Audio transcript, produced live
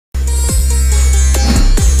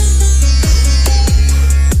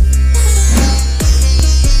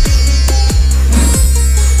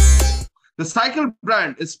The cycle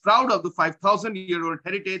brand is proud of the 5,000-year-old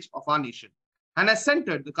heritage of our nation and has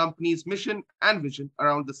centered the company's mission and vision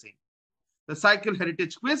around the same. The Cycle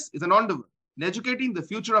Heritage Quiz is an endeavor in educating the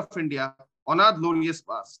future of India on our glorious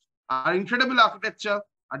past, our incredible architecture,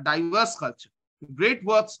 our diverse culture, the great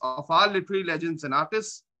works of our literary legends and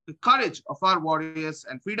artists, the courage of our warriors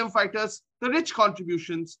and freedom fighters, the rich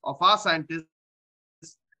contributions of our scientists,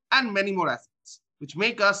 and many more aspects, which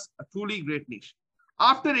make us a truly great nation.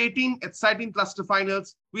 After 18 exciting cluster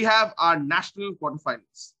finals, we have our national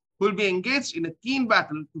quarterfinals, who will be engaged in a keen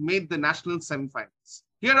battle to make the national semifinals.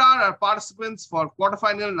 Here are our participants for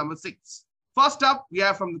quarterfinal number 6. First up, we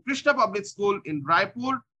have from the Krishna Public School in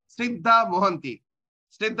Raipur, Snigdha Mohanty.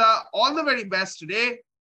 Snigdha, all the very best today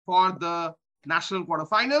for the national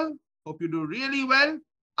quarterfinal. Hope you do really well.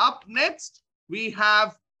 Up next, we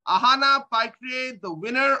have Ahana Paikre, the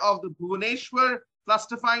winner of the Bhubaneswar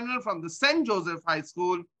cluster final from the St. Joseph High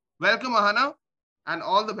School. Welcome, Ahana, and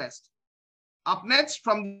all the best. Up next,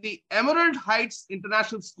 from the Emerald Heights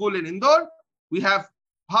International School in Indore, we have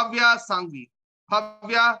Bhavya Sangvi.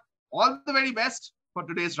 Bhavya, all the very best for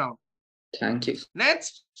today's round. Thank you.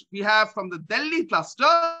 Next, we have from the Delhi cluster,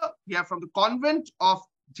 we have from the Convent of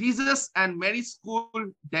Jesus and Mary School,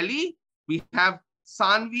 Delhi, we have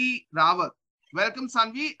Sanvi Rawat. Welcome,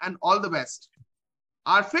 Sanvi, and all the best.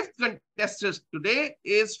 Our fifth contestant today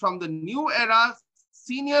is from the New Era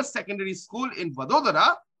Senior Secondary School in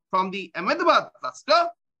Vadodara. From the Ahmedabad cluster,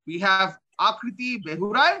 we have Akkriti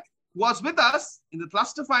Behuray, who was with us in the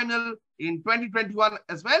cluster final in 2021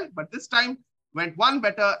 as well, but this time went one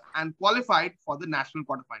better and qualified for the national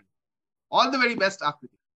quarterfinal. All the very best,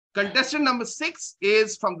 Akkriti. Contestant number 6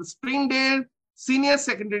 is from the Springdale Senior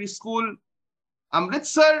Secondary School,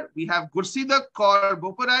 Amritsar. We have Gursidhar Kaur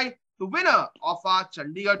Boparai, the winner of our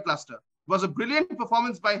Chandigarh cluster. It was a brilliant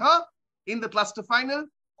performance by her in the cluster final.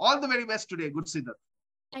 All the very best today, Gursidhar.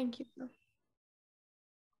 Thank you, sir.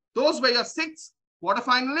 Those were your 6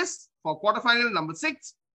 quarterfinalists for quarterfinal number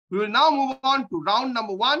 6. We will now move on to round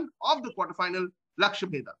number 1 of the quarterfinal Lakshya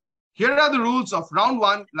Bheda. Here are the rules of round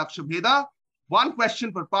 1 Lakshya Bheda. 1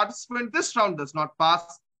 question per participant. This round does not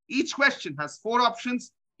pass. Each question has 4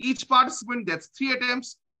 options. Each participant gets 3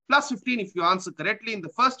 attempts, plus 15 if you answer correctly in the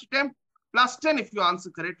first attempt, plus 10 if you answer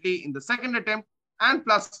correctly in the second attempt, and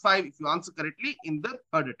plus 5 if you answer correctly in the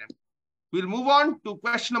third attempt. We'll move on to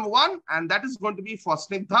question number 1, and that is going to be for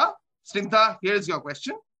Snigdha. Snigdha, here is your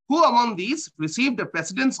question. Who among these received a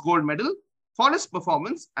President's Gold Medal for his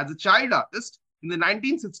performance as a child artist in the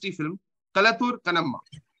 1960 film Kalatur Kanamma?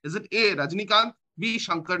 Is it A. Rajnikant, B.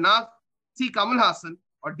 Shankar Nag, C. Kamal Hassan,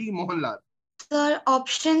 or D. Mohanlal? Sir,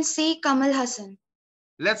 option C, Kamal Hassan.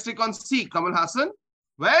 Let's click on C, Kamal Hassan.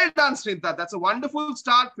 Well done, Snigdha. That's a wonderful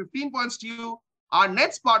start. 15 points to you. Our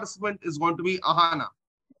next participant is going to be Ahana.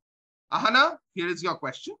 Ahana, here is your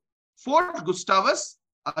question. Fort Gustavus,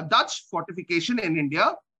 a Dutch fortification in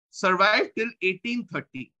India, survived till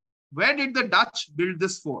 1830. Where did the Dutch build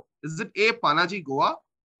this fort? Is it A. Panaji, Goa,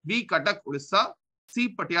 B. Cuttack, Odisha, C.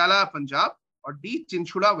 Patiala, Punjab, or D.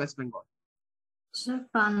 Chinchula, West Bengal? Sir,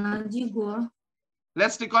 Panaji, Goa.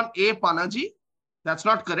 Let's click on A. Panaji. That's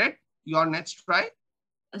not correct. Your next try.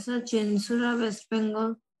 Sir, Chinchula, West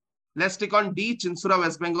Bengal. Let's click on D. Chinchula,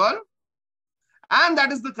 West Bengal. And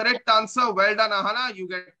that is the correct answer. Well done, Ahana. You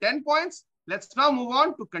get 10 points. Let's now move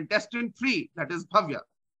on to contestant 3, that is Bhavya.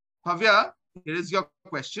 Bhavya, here is your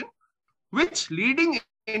question. Which leading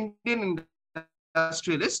Indian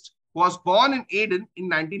industrialist was born in Aden in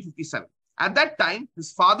 1957? At that time,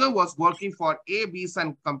 his father was working for A.B.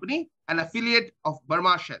 Sun Company, an affiliate of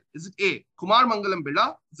Burma Shell. Is it A. Kumar Mangalam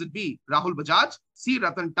Birla? Is it B. Rahul Bajaj? C.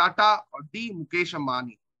 Ratan Tata? Or D. Mukesh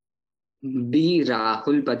Ambani? B.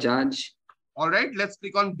 Rahul Bajaj. All right, let's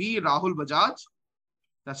click on B. Rahul Bajaj.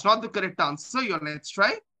 That's not the correct answer. Your next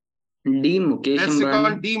try. D. Mukesh Let's click Ambani.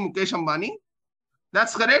 on D. Mukesh Ambani.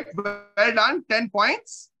 That's correct. Well done. 10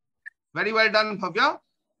 points. Very well done, Bhavya.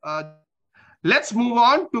 Let's move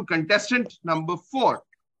on to contestant number 4.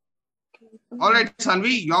 All right,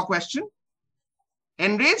 Sanvi, your question.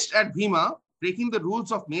 Enraged at Bhima breaking the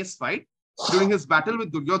rules of mace fight during his battle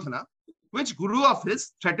with Duryodhana, which guru of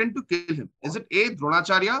his threatened to kill him? Is it A.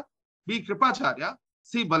 Dronacharya, B. Kripacharya,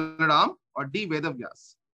 C. Balaram, or D.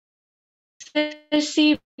 Vedavyas?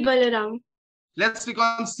 C, Balaram. Let's click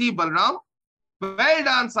on C. Balaram. Well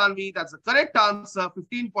done, Sanvi. That's the correct answer.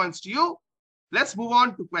 15 points to you. Let's move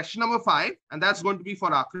on to question number 5, and that's going to be for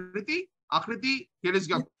Akkriti. Akkriti, here is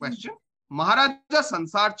your question. Maharaja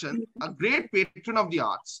Sansar Chand, a great patron of the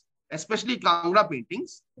arts, especially Kangra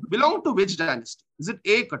paintings, belonged to which dynasty? Is it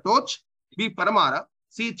A. Katoch, B. Paramara,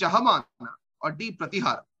 C. Chahamana, or D.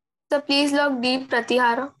 Pratihara? So please log D,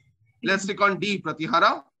 Pratihara. Let's click on D,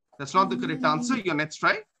 Pratihara. That's not the correct answer. Your next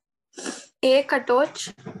try. A.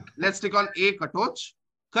 Katoch. Let's click on A, Katoch.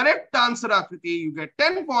 Correct answer, Akkriti. You get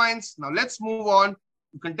 10 points. Now let's move on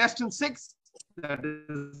to contestant 6. That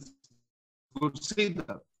is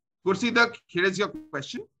Gursidak. Gursidak, here is your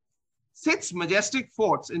question. 6 majestic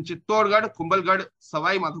forts in Chittorgarh, Kumbhalgarh,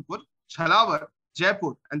 Savai Madhopur, Jhalawar,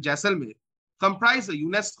 Jaipur, and Jaisalmer comprise a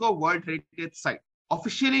UNESCO World Heritage Site.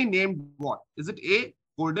 Officially named what? Is it A,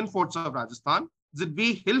 Golden Forts of Rajasthan? Is it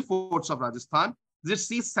B, Hill Forts of Rajasthan? Is it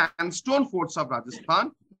C, Sandstone Forts of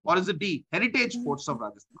Rajasthan? Or is it D, Heritage Forts of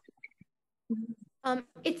Rajasthan?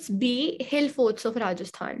 It's B, Hill Forts of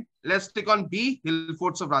Rajasthan. Let's click on B, Hill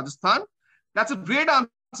Forts of Rajasthan. That's a great answer,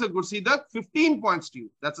 Gursidak. 15 points to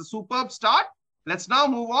you. That's a superb start. Let's now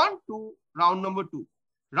move on to round number 2.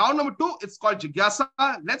 Round number 2, it's called Jigyasa.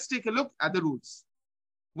 Let's take a look at the rules.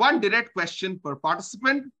 1 direct question per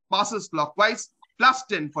participant, passes clockwise, plus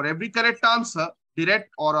 10 for every correct answer, direct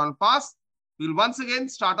or on pass. We'll once again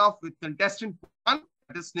start off with contestant 1,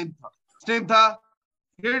 that is Snigdha. Snigdha,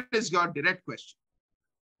 here is your direct question.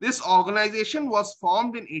 This organization was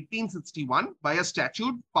formed in 1861 by a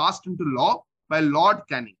statute passed into law by Lord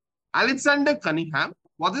Canning. Alexander Cunningham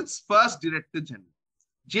was its first Director General.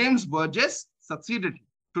 James Burgess succeeded him.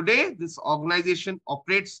 Today, this organization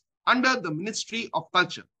operates under the Ministry of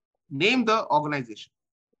Culture. Name the organization.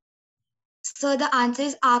 So the answer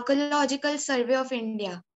is Archaeological Survey of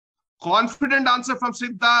India. Confident answer from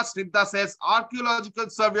Snigdha. Snigdha says Archaeological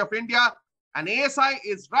Survey of India. And ASI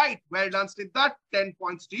is right. Well done, Snigdha. 10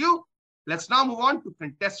 points to you. Let's now move on to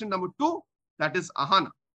contestant number 2. That is Ahana.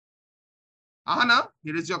 Ahana,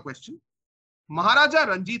 here is your question. Maharaja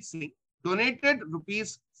Ranjit Singh donated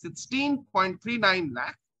rupees 16.39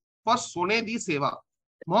 lakh for Sone Di Seva.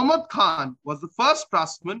 Muhammad Khan was the first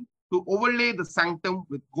craftsman to overlay the sanctum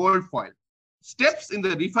with gold foil. Steps in the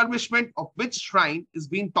refurbishment of which shrine is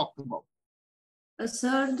being talked about?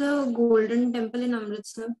 Sir, the Golden Temple in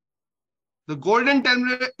Amritsar. The Golden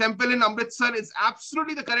Temple in Amritsar is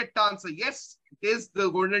absolutely the correct answer. Yes, it is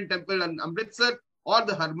the Golden Temple in Amritsar or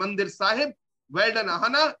the Harmandir Sahib. Well done,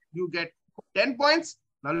 Ahana. You get 10 points.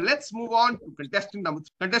 Now let's move on to contestant number 3.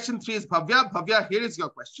 Contestant 3 is Bhavya. Bhavya, here is your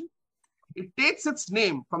question. It takes its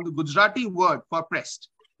name from the Gujarati word for pressed.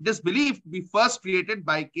 It is believed to be first created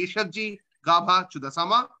by Keshavji Gabha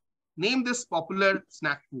Chudasama. Name this popular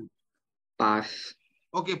snack food. Pass.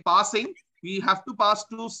 Okay, passing. We have to pass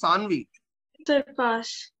to Sanvi. Sir,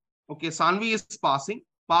 pass. Okay, Sanvi is passing.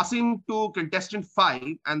 Passing to contestant 5,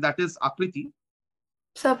 and that is Akkriti.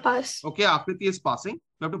 Sir, pass. Okay, Akkriti is passing.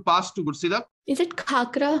 We have to pass to Gursidak. Is it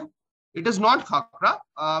Khakra? It is not Khakra.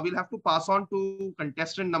 We'll have to pass on to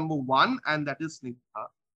contestant number 1, and that is Snigdha.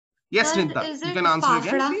 Yes, Sir, Snigdha. is You it can answer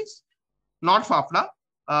again, Fafda? please. Not Fafda.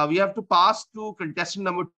 We have to pass to contestant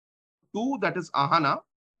number 2, that is Ahana.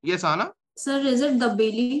 Yes, Ahana. Sir, is it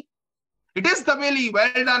Dabeli? It is Dabeli.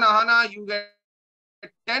 Well done, Ahana. You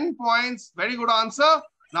get 10 points. Very good answer.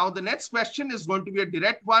 Now, the next question is going to be a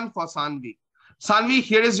direct one for Sanvi. Sanvi,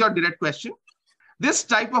 here is your direct question. This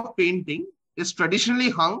type of painting is traditionally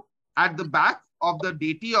hung at the back of the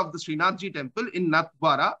deity of the Srinathji temple in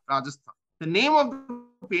Nathdwara, Rajasthan. The name of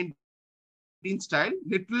the painting style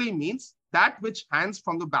literally means that which hangs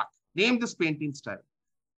from the back. Name this painting style.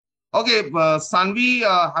 Okay, Sanvi,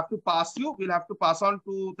 have to pass you. We'll have to pass on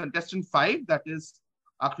to contestant 5, that is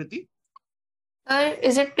Akkriti. Sir,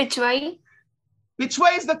 is it Pichwai?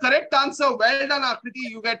 Pichwai is the correct answer. Well done, Akkriti.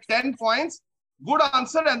 You get 10 points. Good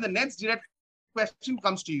answer. And the next direct question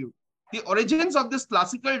comes to you. The origins of this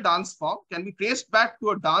classical dance form can be traced back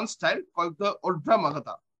to a dance style called the Urdhva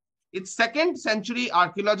Magadha. Its 2nd century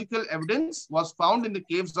archaeological evidence was found in the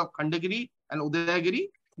caves of Khandagiri and Udayagiri.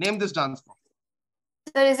 Name this dance form.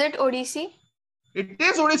 Sir, is it Odissi? It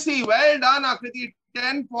is Odissi. Well done, Akkriti.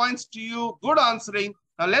 10 points to you. Good answering.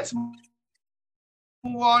 Now let's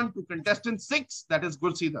move on to contestant 6, that is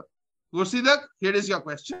Gursidak. Gursidak, here is your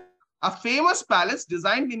question. A famous palace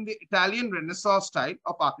designed in the Italian Renaissance style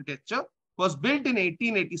of architecture was built in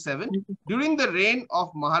 1887 during the reign of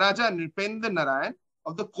Maharaja Nripendra Narayan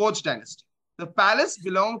of the Koch dynasty. The palace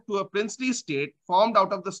belonged to a princely state formed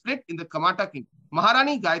out of the split in the Kamata kingdom.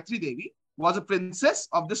 Maharani Gayatri Devi was a princess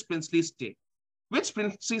of this princely state. Which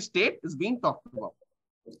princely state is being talked about?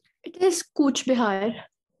 It is Kuch Bihar.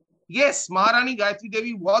 Yes, Maharani Gayatri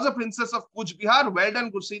Devi was a princess of Kuch Bihar. Well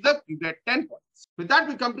done, Gursidak. You get 10 points. With that,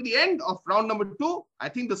 we come to the end of round number 2. I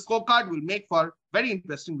think the scorecard will make for very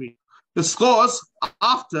interesting reading. The scores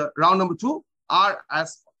after round number 2 are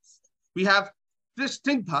as follows. We have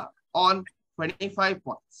Snigdha on 25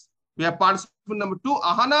 points. We have participant number 2.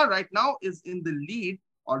 Ahana right now is in the lead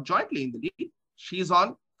or jointly in the lead. She's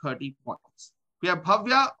on 30 points. We have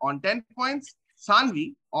Bhavya on 10 points,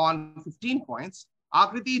 Sanvi on 15 points,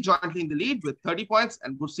 Akkriti jointly in the lead with 30 points,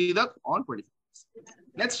 and Gursidak on 20 points.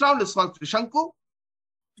 Next round is for Trishanku.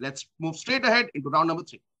 Let's move straight ahead into round number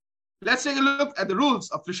 3. Let's take a look at the rules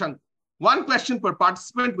of Trishanku. One question per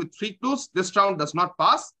participant with 3 clues. This round does not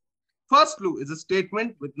pass. First clue is a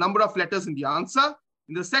statement with number of letters in the answer.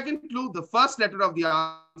 In the second clue, the first letter of the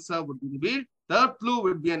answer would be revealed. Third clue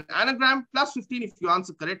would be an anagram, plus 15 if you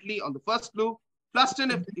answer correctly on the first clue, plus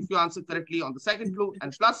 10 if you answer correctly on the second clue,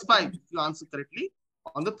 and plus 5 if you answer correctly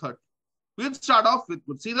on the third. We'll start off with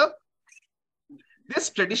Gursidak. This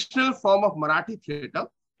traditional form of Marathi theatre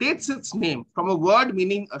takes its name from a word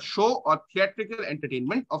meaning a show or theatrical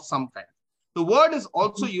entertainment of some kind. The word is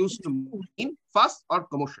also used to mean fuss or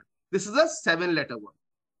commotion. This is a 7-letter word.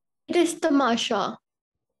 It is tamasha.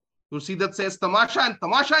 Gursidak says tamasha, and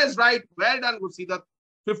tamasha is right. Well done, Gursidak.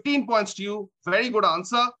 15 points to you. Very good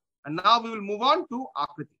answer. And now we will move on to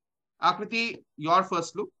Akkriti. Akkriti, your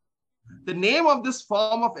first clue. The name of this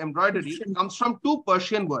form of embroidery comes from 2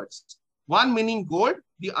 Persian words. One meaning gold,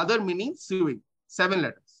 the other meaning sewing. 7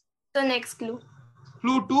 letters. The next clue.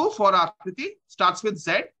 Clue 2 for Akkriti starts with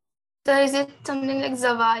Z. So is it something like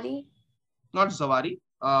Zavari? Not Zavari.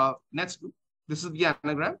 Next clue. This is the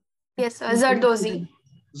anagram. Yes, sir. Zardozi.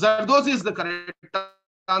 Zardozi is the correct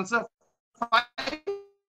answer. 5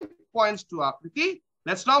 points to Akkriti.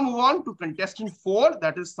 Let's now move on to contestant 4,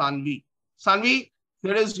 that is Sanvi. Sanvi,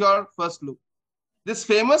 here is your first clue. This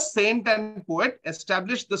famous saint and poet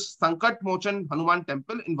established the Sankat Mochan Hanuman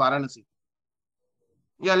temple in Varanasi.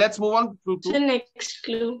 Yeah, let's move on to The next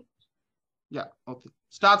clue. Yeah, okay.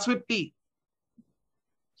 Starts with T.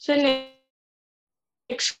 So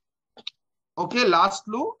next. Okay, last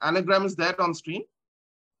clue. Anagram is there on screen.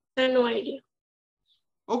 I have no idea.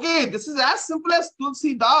 Okay, this is as simple as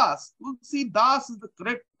Tulsi Das. Tulsi Das is the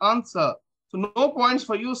correct answer. So no points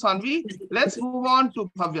for you, Sanvi. Let's move on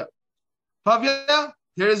to Bhavya. Bhavya,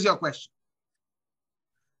 here is your question.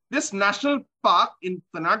 This national park in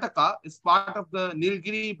Karnataka is part of the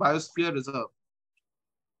Nilgiri Biosphere Reserve.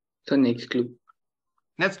 So next clue.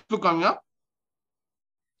 Next clue coming up.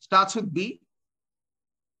 Starts with B.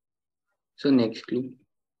 So next clue.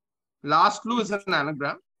 Last clue is an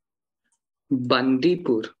anagram.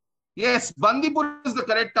 Bandipur. Yes, Bandipur is the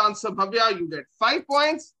correct answer. Bhavya, you get 5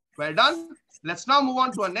 points. Well done. Let's now move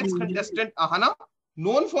on to our next contestant, Ahana.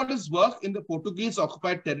 Known for his work in the Portuguese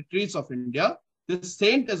occupied territories of India, this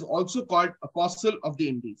saint is also called Apostle of the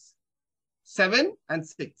Indies. 7 and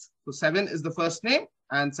 6. So 7 is the first name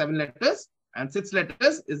and 7 letters, and 6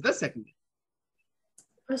 letters is the second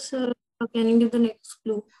name. Sir, can you give the next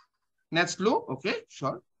clue? Next clue, okay,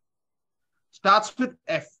 sure. Starts with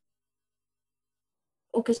F.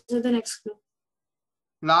 Okay, so the next clue.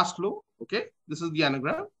 Last clue, okay. This is the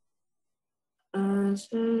anagram.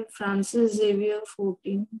 Sir, Francis Xavier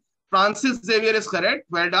 14. Francis Xavier is correct.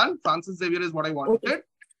 Well done. Francis Xavier is what I wanted. Okay.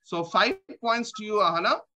 So 5 points to you,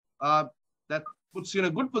 Ahana. That puts you in a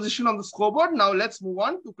good position on the scoreboard. Now let's move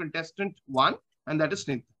on to contestant 1, and that is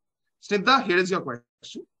Snigdha. Snigdha, here is your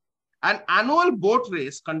question. An annual boat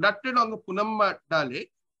race conducted on the Punammada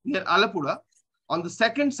Lake near Alappuzha on the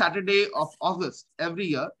second Saturday of August every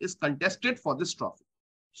year is contested for this trophy.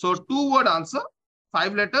 So 2-word answer,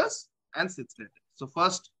 5 letters and 6 letters. So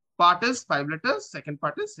first part is 5 letters, second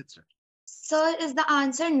part is 6 letters. Sir, is the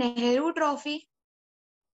answer Nehru Trophy?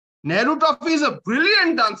 Nehru Trophy is a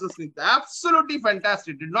brilliant answer, Snigdha. Absolutely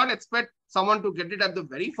fantastic. Did not expect someone to get it at the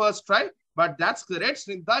very first try, but that's correct,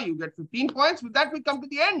 Snigdha. You get 15 points. With that, we come to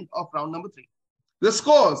the end of round number 3. The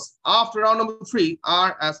scores after round number 3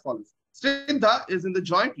 are as follows. Snigdha is in the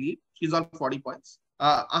joint lead. She's on 40 points.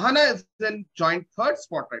 Ahana is in joint third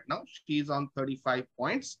spot right now. She's on 35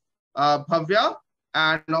 points. Bhavya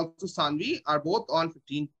and also Sanvi are both on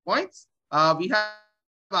 15 points. We have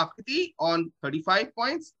Akkriti on 35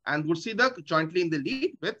 points and Gursidak jointly in the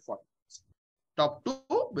lead with 40 points. Top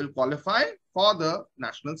 2 will qualify for the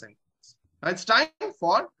national semi-finals. Now it's time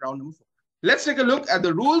for round number 4. Let's take a look at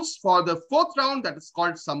the rules for the 4th round, that is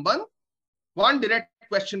called Sambandh. 1 direct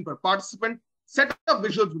question per participant. Set of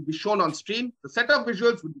visuals will be shown on screen. The set of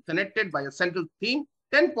visuals will be connected by a central theme.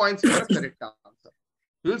 10 points for a correct answer.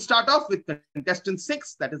 We will start off with contestant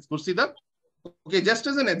 6, that is Gursidak. Okay, just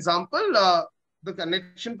as an example, the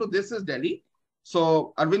connection to this is Delhi.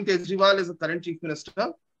 So Arvind Kejriwal is the current chief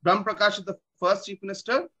minister. Brahm Prakash is the first chief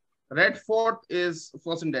minister. Red Fort is of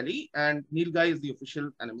course in Delhi, and Nilgai is the official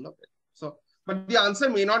animal of Delhi. So, but the answer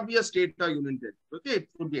may not be a state or union territory. Okay, it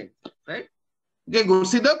could be anything, right? Okay,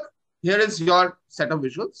 Gursidak, here is your set of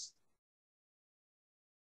visuals.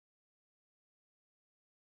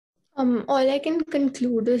 All I can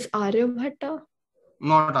conclude is Aryabhatta.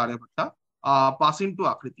 Not Aryabhatta. Passing to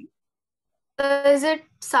Akkriti. Is it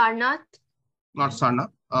Sarnath? Not Sarna.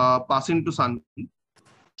 Passing to Sanvi.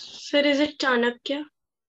 Sir, is it Chanakya?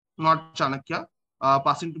 Not Chanakya.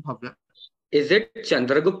 Passing to Bhavya. Is it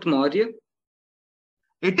Chandragupta Maurya?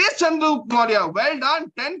 It is Chandragupta Maurya. Well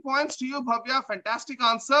done. 10 points to you, Bhavya. Fantastic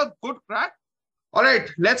answer. Good crack. All right.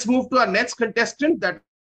 Let's move to our next contestant. That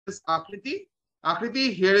is Akkriti.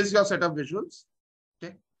 Akkriti, here is your set of visuals.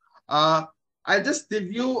 Okay. I'll just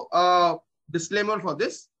give you a disclaimer for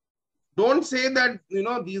this. Don't say that,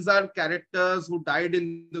 these are characters who died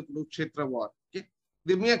in the Kurukshetra war. Okay.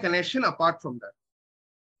 Give me a connection apart from that.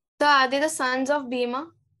 So are they the sons of Bhima?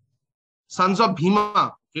 Sons of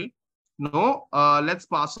Bhima. Okay. No. Let's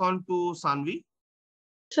pass on to Sanvi.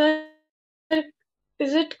 Sir,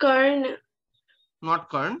 is it Karn?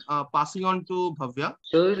 Not Karn. Passing on to Bhavya.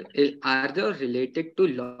 Sir, are they related to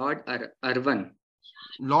Lord Arvan?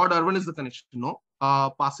 Lord Arvan is the connection. No.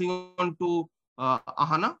 Passing on to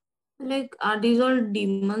Ahana. Like, are these all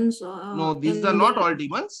demons? No, these are not all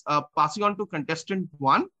demons. Passing on to contestant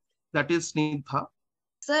 1, that is Snigdha.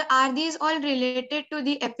 Sir, are these all related to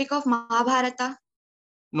the epic of Mahabharata?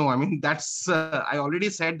 No, I mean, that's, I already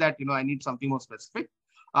said that, I need something more specific.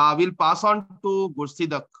 We'll pass on to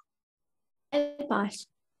Gursidak. I'll pass.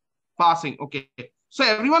 Passing, okay. So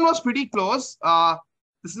everyone was pretty close.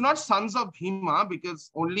 This is not sons of Bhima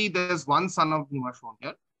because only there's one son of Bhima shown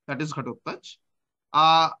here. That is Ghatotkacha.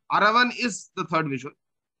 Aravan is the third visual.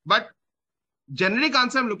 But generic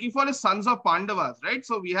answer I'm looking for is sons of Pandavas, right?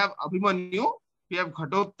 So we have Abhimanyu, we have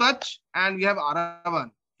Ghatotkacha, and we have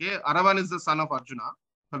Aravan. Okay, Aravan is the son of Arjuna.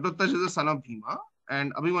 Ghatotkacha is the son of Bhima,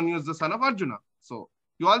 and Abhimanyu is the son of Arjuna. So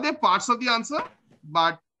you all get parts of the answer,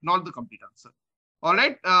 but not the complete answer. All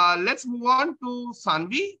right, let's move on to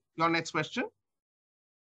Sanvi. Your next question.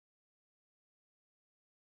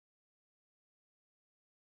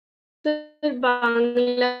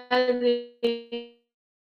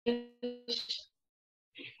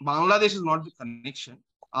 Bangladesh is not the connection.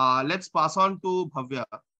 Let's pass on to Bhavya.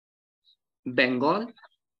 Bengal?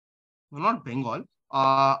 No, not Bengal.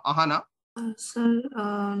 Ahana. Sir,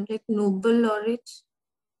 like Nobel laureates.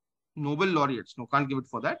 Nobel laureates. No, can't give it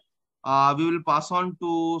for that. We will pass on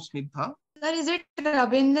to Snigdha. Sir, is it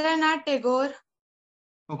Rabindranath Tagore?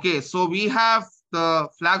 Okay, so we have the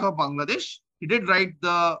flag of Bangladesh. He did write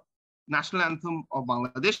the national anthem of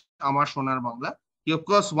Bangladesh, Amar Sonar Bangla. He, of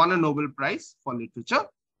course, won a Nobel Prize for literature.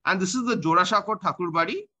 And this is the Jorashakor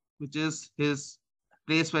Thakurbadi, which is his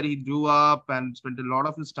place where he grew up and spent a lot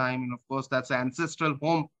of his time. And of course, that's the ancestral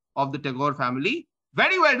home of the Tagore family.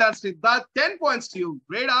 Very well done, Snigdha. 10 points to you.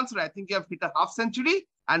 Great answer. I think you have hit a half century.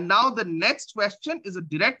 And now the next question is a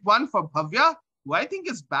direct one for Bhavya, who I think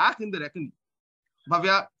is back in the reckoning.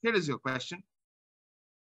 Bhavya, here is your question.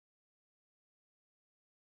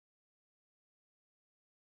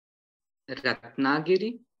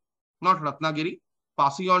 Ratnagiri? Not Ratnagiri.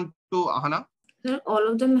 Passing on to Ahana. Sir, all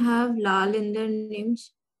of them have Lal in their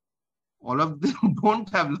names. All of them don't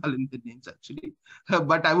have Lal in their names, actually.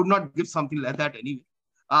 But I would not give something like that anyway.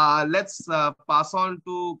 Let's pass on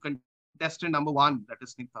to contestant number 1, that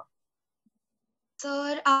is Snigdha.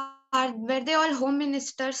 Sir, were they all home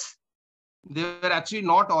ministers? They were actually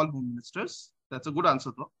not all home ministers. That's a good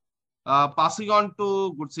answer, though. Passing on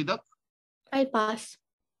to Gursidak. I'll pass.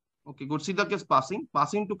 Okay, Gursidak is passing.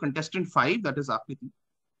 Passing to contestant 5, that is Akkriti.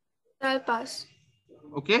 I'll pass.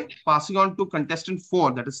 Okay, passing on to contestant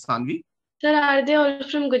 4, that is Sanvi. Sir, are they all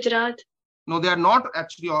from Gujarat? No, they are not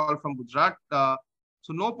actually all from Gujarat.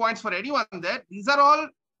 So no points for anyone there. These are all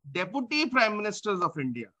deputy prime ministers of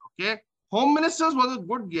India. Okay, home ministers was a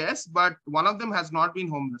good guess, but one of them has not been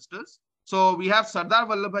home ministers. So we have Sardar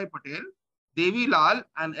Vallabhbhai Patel, Devi Lal,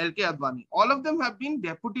 and L.K. Advani. All of them have been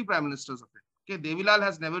deputy prime ministers of India. Okay, Devi Lal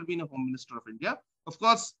has never been a home minister of India. Of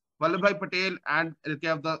course, Vallabhbhai Patel and L.K.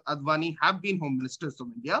 Advani have been home ministers of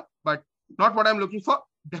India, but not what I'm looking for.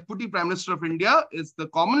 Deputy Prime Minister of India is the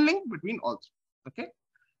common link between all three. Okay.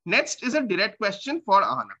 Next is a direct question for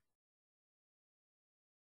Ahana.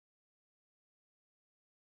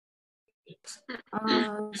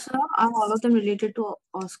 Sir, are all of them related to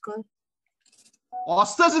Oscar?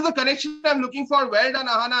 Oscars is the connection I'm looking for. Well done,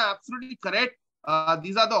 Ahana. Absolutely correct.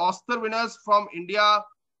 These are the Oscar winners from India: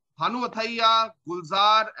 Bhanu Athaiya,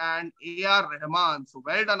 Gulzar, and A.R. Rahman. So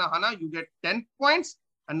well done, Ahana. You get 10 points.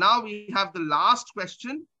 And now we have the last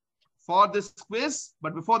question for this quiz.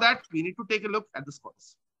 But before that, we need to take a look at the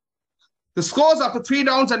scores. The scores after 3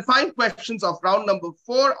 rounds and 5 questions of round number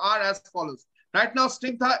 4 are as follows. Right now,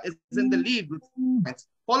 Snigdha is in the lead with points.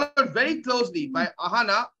 followed very closely by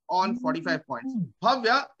Ahana on 45 points.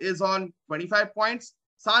 Bhavya is on 25 points.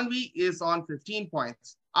 Sanvi is on 15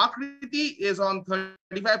 points. Akkriti is on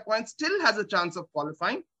 35 points, still has a chance of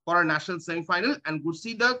qualifying for a national semi-final, and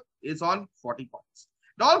Gursidhar is on 40 points.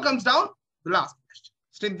 It all comes down to the last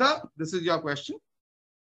question. Snigdha, this is your question.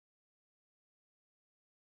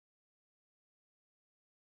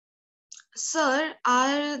 Sir,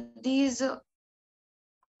 are these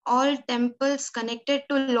all temples connected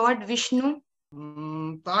to Lord Vishnu?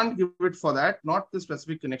 Can't give it for that. Not the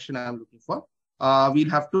specific connection I am looking for. We'll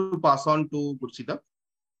have to pass on to Gursidhar.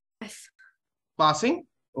 Yes. Passing.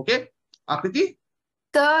 Okay. Akkriti?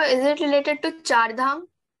 Sir, is it related to Char Dham?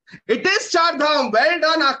 It is Char Dham. Well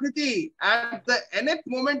done, Akkriti. At the nth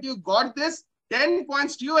moment you got this, 10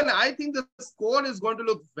 points to you, and I think the score is going to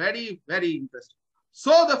look very, very interesting.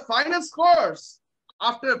 So the final scores,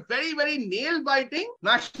 after a very, very nail-biting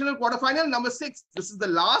national quarterfinal, number 6. This is the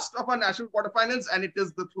last of our national quarterfinals, and it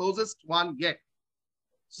is the closest one yet.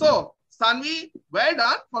 So, Sanvi, well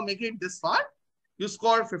done for making it this far. You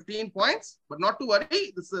scored 15 points, but not to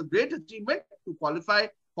worry. This is a great achievement to qualify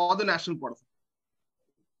for the national quarterfinal.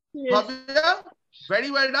 Yes. Bhavya,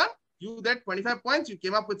 very well done. You get 25 points. You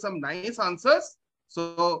came up with some nice answers.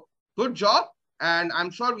 So, good job. And I'm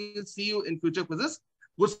sure we will see you in future quizzes.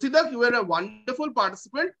 Gursidhar, you were a wonderful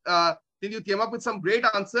participant. You came up with some great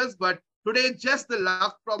answers, but today just the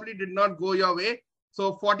luck probably did not go your way.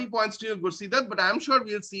 So 40 points to you, Gursidhar, but I'm sure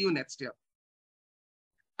we'll see you next year.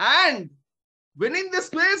 And winning this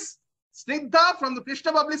quiz, Snigdha from the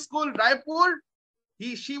Krishna Public School, Raipur.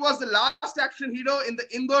 She was the last action hero in the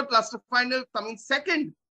Indore cluster final, coming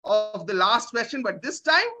second of the last question. But this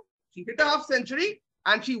time, she hit a half century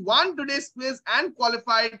and she won today's quiz and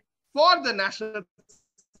qualified for the national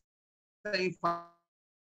semi-final.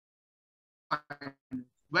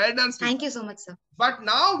 Well done, Snigdha. Thank you so much, sir. But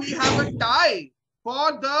now we have a tie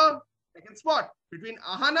for the second spot between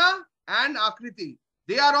Ahana and Akkriti.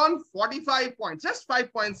 They are on 45 points, just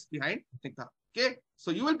 5 points behind Snigdha. Okay, so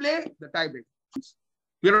you will play the tiebreaker.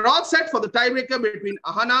 We are all set for the tiebreaker between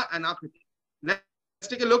Ahana and Akkriti. Let's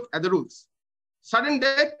take a look at the rules. Sudden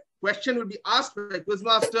death question will be asked by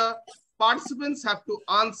Quizmaster. Participants have to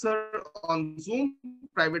answer on Zoom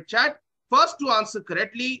private chat. First to answer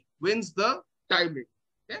correctly wins the tiebreaker.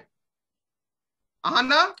 Okay.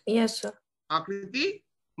 Ahana? Yes, sir. Akkriti,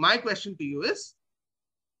 my question to you is,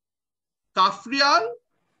 Kafrial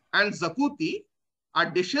and Zakuti are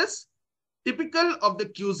dishes typical of the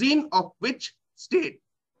cuisine of which state?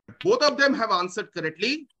 Both of them have answered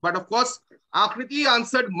correctly, but of course, Akkriti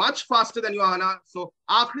answered much faster than you, Ahana. So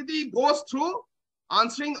Akkriti goes through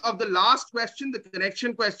answering of the last question, the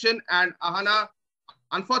connection question, and Ahana,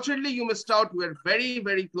 unfortunately, you missed out. You were very,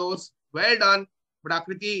 very close. Well done. But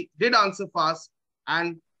Akkriti did answer fast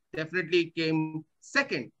and definitely came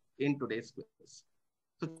second in today's quiz.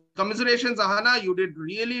 So commiserations, Ahana. You did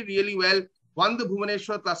really, really well. Won the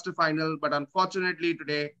Bhubaneswar cluster final, but unfortunately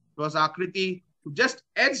today it was Akkriti who just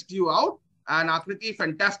edged you out. And Akkriti,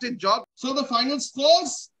 fantastic job. So the final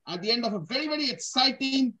scores at the end of a very, very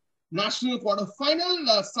exciting national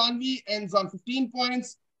quarterfinal. Sanvi ends on 15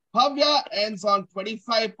 points. Bhavya ends on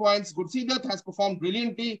 25 points. Gursidhar has performed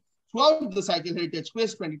brilliantly throughout the Cycle Heritage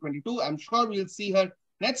Quiz 2022. I'm sure we'll see her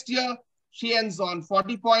next year. She ends on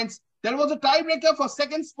 40 points. There was a tiebreaker for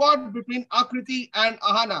second spot between Akkriti and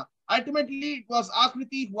Ahana. Ultimately, it was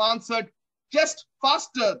Akkriti who answered just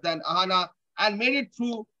faster than Ahana and made it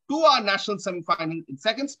through to our national semi-final in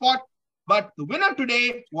second spot. But the winner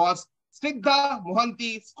today was Snigdha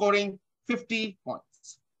Mohanty, scoring 50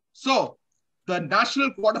 points. So the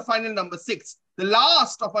national quarterfinal number 6, the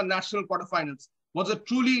last of our national quarterfinals, was a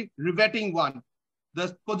truly riveting one.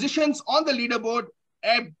 The positions on the leaderboard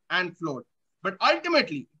ebbed and flowed. But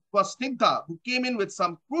ultimately, it was Snigdha who came in with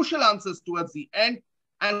some crucial answers towards the end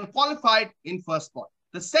and qualified in first spot.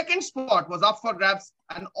 The second spot was up for grabs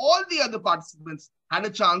and all the other participants had a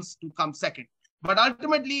chance to come second. But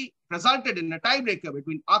ultimately resulted in a tiebreaker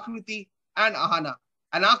between Akkriti and Ahana.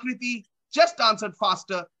 And Akkriti just answered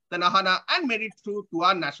faster than Ahana and made it through to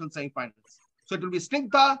our national semifinals. So it will be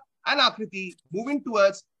Snigdha and Akkriti moving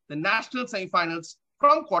towards the national semifinals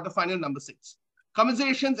from quarterfinal number 6.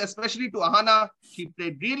 Commiserations, especially to Ahana. She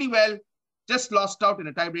played really well, just lost out in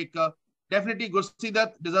a tiebreaker. Definitely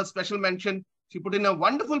Gursidhar deserves special mention. She put in a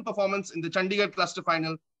wonderful performance in the Chandigarh cluster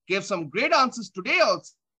final, gave some great answers today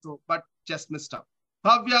also, but just missed out.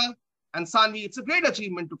 Bhavya and Sanvi, it's a great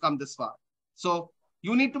achievement to come this far. So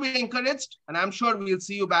you need to be encouraged, and I'm sure we'll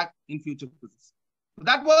see you back in future quizzes. So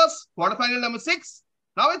that was quarterfinal number 6.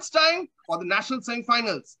 Now it's time for the national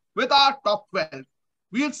semifinals with our top 12.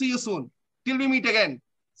 We'll see you soon. Till we meet again.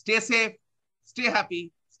 Stay safe, stay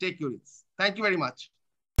happy, stay curious. Thank you very much.